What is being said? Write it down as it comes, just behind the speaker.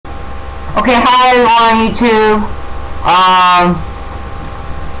Okay, hi everyone, YouTube.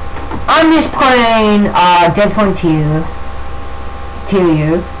 I'm just playing Dead Frontier to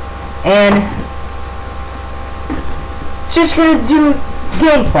you, and just gonna do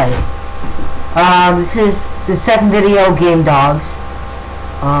gameplay. This is the second video, Game Dogs.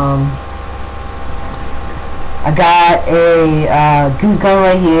 I got a good gun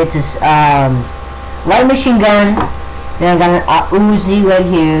right here. It's light machine gun. Then I got an Uzi right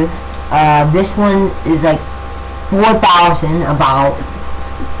here. This one is like 4,000 about.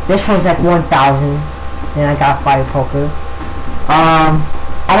 This one's like 1,000. Then I got fire poker. I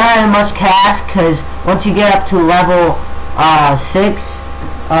don't have much cash because once you get up to level 6,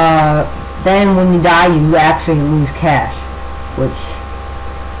 then when you die you actually lose cash, which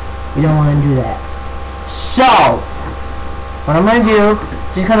you don't want to do that. So what I'm gonna do,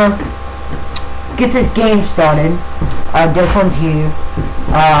 just gonna get this game started. Dead Frontier.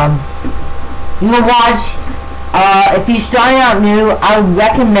 You can watch. If you're starting out new, I would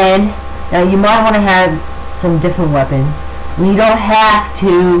recommend. Now you might want to have some different weapons. You don't have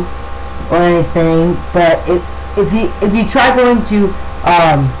to or anything, but if you try going to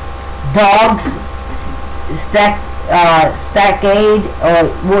dogs stackade, or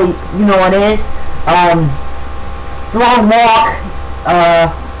well, you know what it is. It's a long walk. I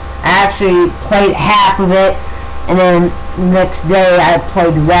actually played half of it, and then the next day I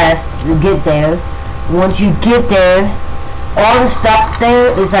played the rest to get there. Once you get there, all the stuff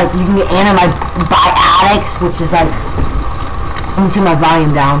there is like you can get antibiotics, which is like, let me turn my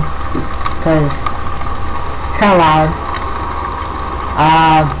volume down because it's kind of loud.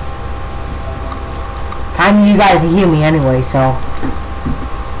 I need you guys to hear me anyway, so.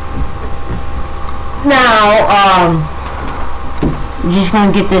 Now, we're just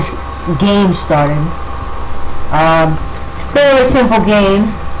gonna get this game started. It's a fairly simple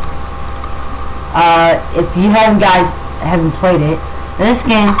game. If you haven't played it, this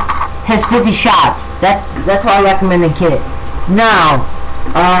game has 50 shots. That's why I recommend the kit. Now,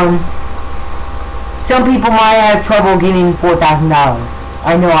 some people might have trouble getting $4,000.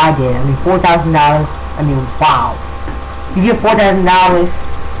 I know I did. I mean, $4,000. I mean, wow. You get $4,000.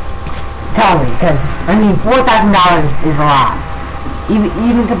 Tell me, because I mean, $4,000 is a lot.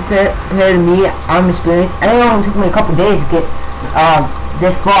 Even compared to me, I'm experienced. I think it only took me a couple days to get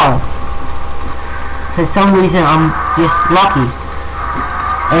this far. For some reason, I'm just lucky.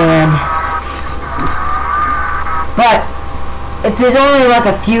 But if there's only like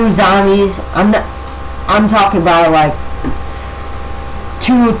a few zombies, I'm talking about like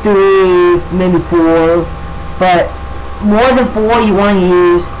 2 or 3, maybe 4. But more than 4, you want to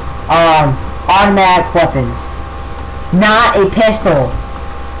use automatic weapons, not a pistol.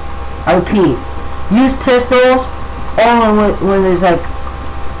 I repeat, use pistols only when there's like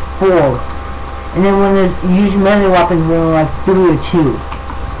 4, and then when there's use melee weapons when like 3 or 2.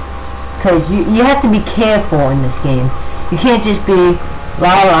 Because you have to be careful in this game. You can't just be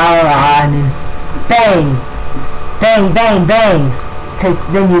la la la and then bang, bang, bang, bang, because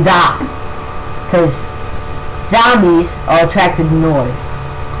then you die. Because zombies are attracted to noise.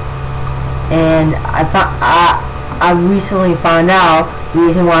 And I recently found out the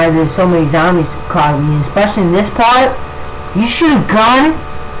reason why there's so many zombies caught me, especially in this part. You shoot a gun,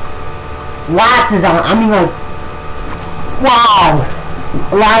 lots of zombies. I mean, like, wow,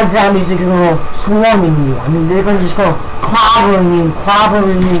 a lot of zombies are gonna swarming you. I mean, they're gonna just go clobbering you,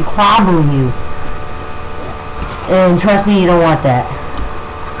 clobbering you, clobbering you. And trust me, you don't want that.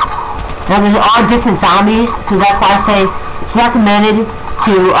 Now there's all different zombies, so that's why I say it's recommended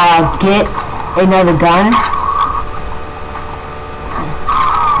to get another gun.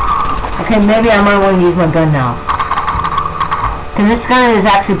 Okay, maybe I might want to use my gun now, because this gun is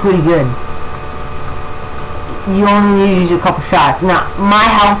actually pretty good. You only need to use a couple shots. Now my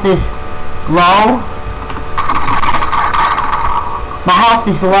health is low. My health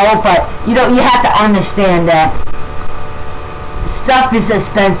is low, but you have to understand that stuff is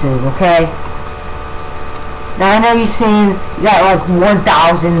expensive, okay? Now I know you're saying you got like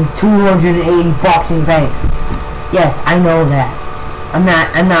 $1,280 in your bank. Yes, I know that. I'm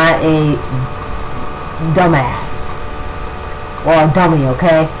not a dumbass or a dummy,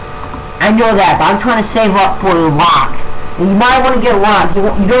 okay? I know that, but I'm trying to save up for a lock. And you might want to get a lock.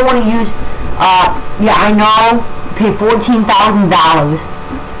 You don't want to use. Yeah, I know. Pay $14,000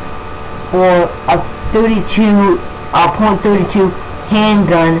 for a 32.32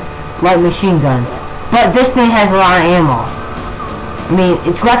 handgun, light machine gun. But this thing has a lot of ammo. I mean,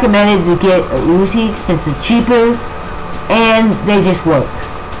 it's recommended to get a Uzi since it's cheaper, and they just work.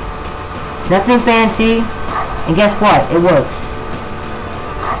 Nothing fancy, and guess what? It works.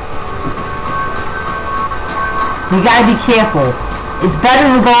 You gotta be careful. It's better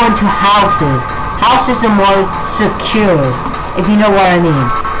to go into houses. Houses are more secure, if you know what I mean.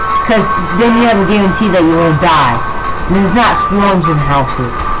 Because then you have a guarantee that you're gonna die. And there's not swarms in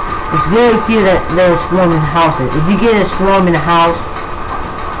houses. It's very few that there are swarms in houses. If you get a swarm in a house,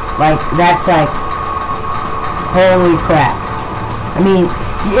 like, that's like, holy crap. I mean,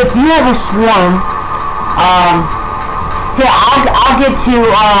 if you have a swarm, here, I'll get to,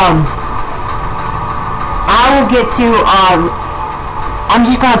 I will get to, I'm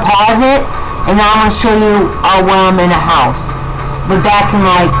just gonna pause it, and now I'm gonna show you, when I'm in a house. We're back in,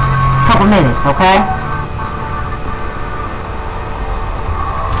 like, a couple minutes, okay?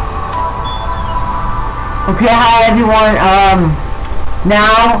 Okay, hi everyone,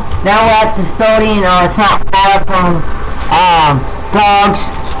 now we're at this building, it's not far from, Dogg's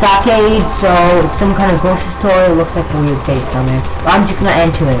stockade, so it's some kind of grocery store. It looks like a weird face down there. But I'm just gonna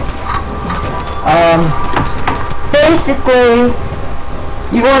enter it. Basically,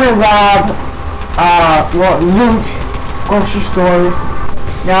 you wanna rob, loot grocery stores.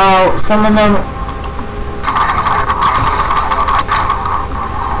 Now, some of them,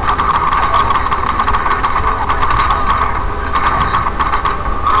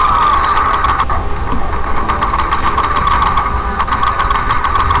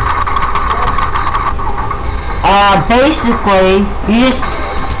 basically, you just,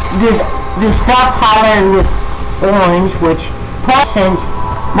 there's stuff highlighted with orange, which percent,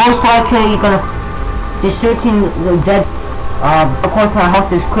 most likely you're gonna, just searching the dead, of course my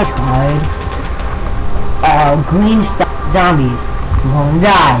health is critical, green stuff, zombies, you're gonna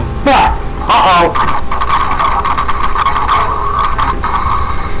die, but,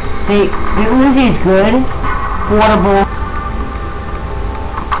 see, the Uzi is good, portable,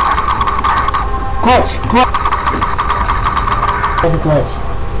 glitch. There's a glitch.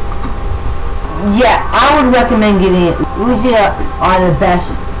 Yeah, I would recommend getting it. Uzi are the best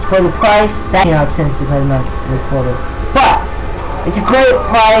for the price. That sense because I'm not recorded. But it's a great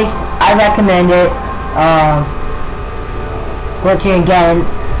price. I recommend it. Glitching again.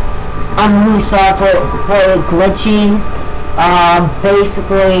 I'm really sorry for it glitching.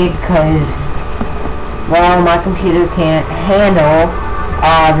 Basically because, well, my computer can't handle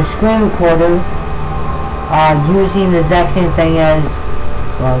the screen recorder. Using the exact same thing as,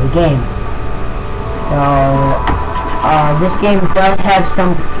 well, the game. So, this game does have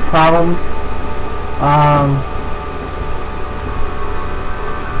some problems.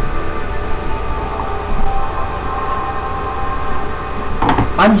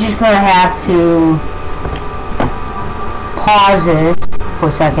 I'm just gonna have to pause it for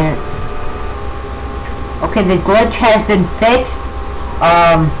a second. Okay, the glitch has been fixed.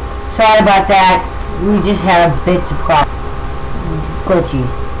 Sorry about that. We just had a bits of problem. It's glitchy.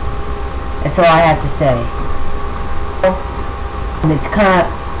 That's all I have to say. And it's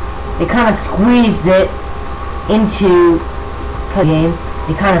they kind of squeezed it into the game.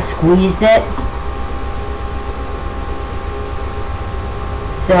 They kind of squeezed it.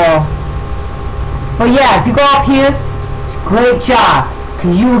 So, but yeah, if you go up here, it's a great job,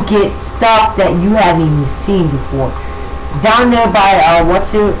 cause you will get stuff that you haven't even seen before. Down there by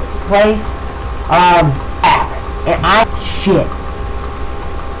what's your place? App. And shit.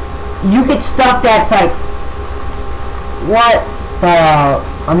 You get stuff that's like, what the,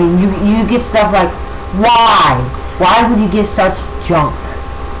 I mean, you get stuff like, why would you get such junk?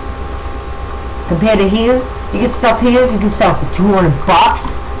 Compared to here, you get stuff here, you can sell for 200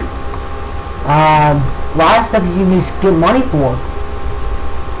 bucks. A lot of stuff you can just get money for.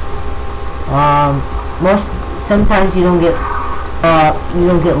 Sometimes you don't get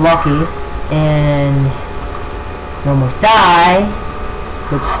lucky. And you almost die,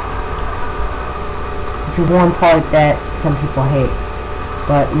 which is one part that some people hate.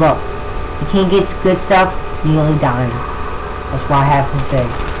 But look, you can't get good stuff, nearly dying. That's what I have to say.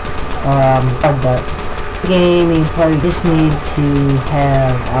 But game, you probably just need to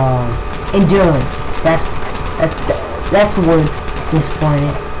have endurance. That's the word.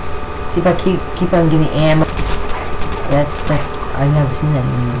 Disappointed. See if I keep on getting ammo. That's I've never seen that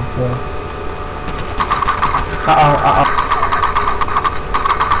meme before.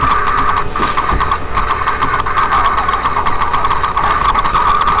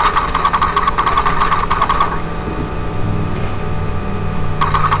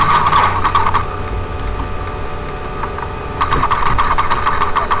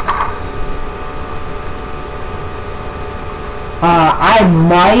 I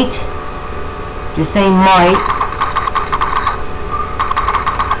might, just saying might,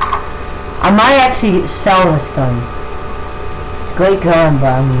 I might actually sell this gun. It's a great gun,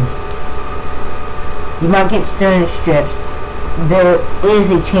 but I mean, You might get sternum strips. There is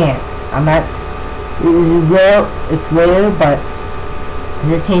a chance. I'm not. It's rare. It's rare, but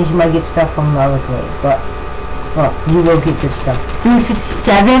there's a chance you might get stuff from the other grade. But well, you will get this stuff.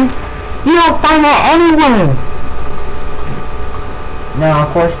 357. You don't find that anywhere. Now,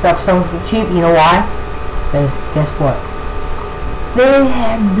 of course, stuff sells for cheap. You know why? Because guess what? They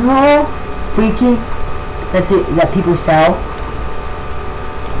have no freaking that people sell.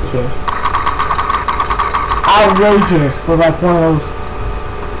 Which is outrageous for like one of those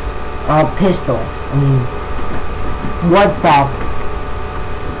pistol. I mean, what the?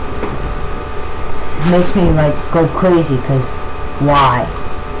 It makes me like go crazy. Cause why?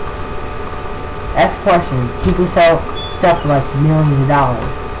 That's the question. People sell stuff for like millions of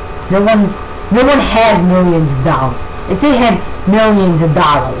dollars. No one has millions of dollars. If they had millions of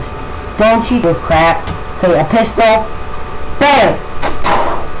dollars, don't you give crap? Okay, a pistol, bang!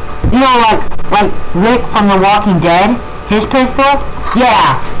 You know, like Rick from The Walking Dead, his pistol?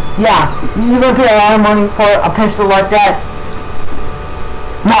 Yeah. You're gonna pay a lot of money for a pistol like that?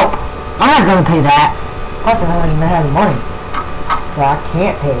 Nope, I'm not gonna pay that. Plus, I don't even have the money, so I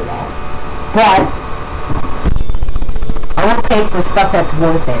can't pay that. But I want to pay for stuff that's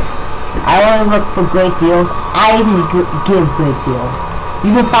worth it. I only look for great deals. I even give great deals.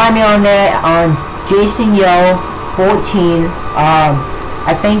 You can find me on there on JasonYo14.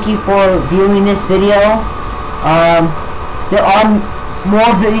 I thank you for viewing this video. There are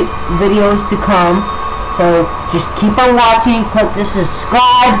more videos to come, so just keep on watching. Click the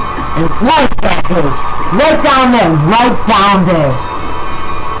subscribe and like that page. Right down there.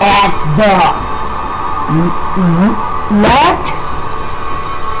 At the left,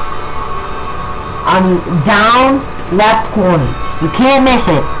 down left corner. You can't miss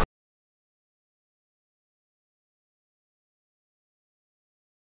it.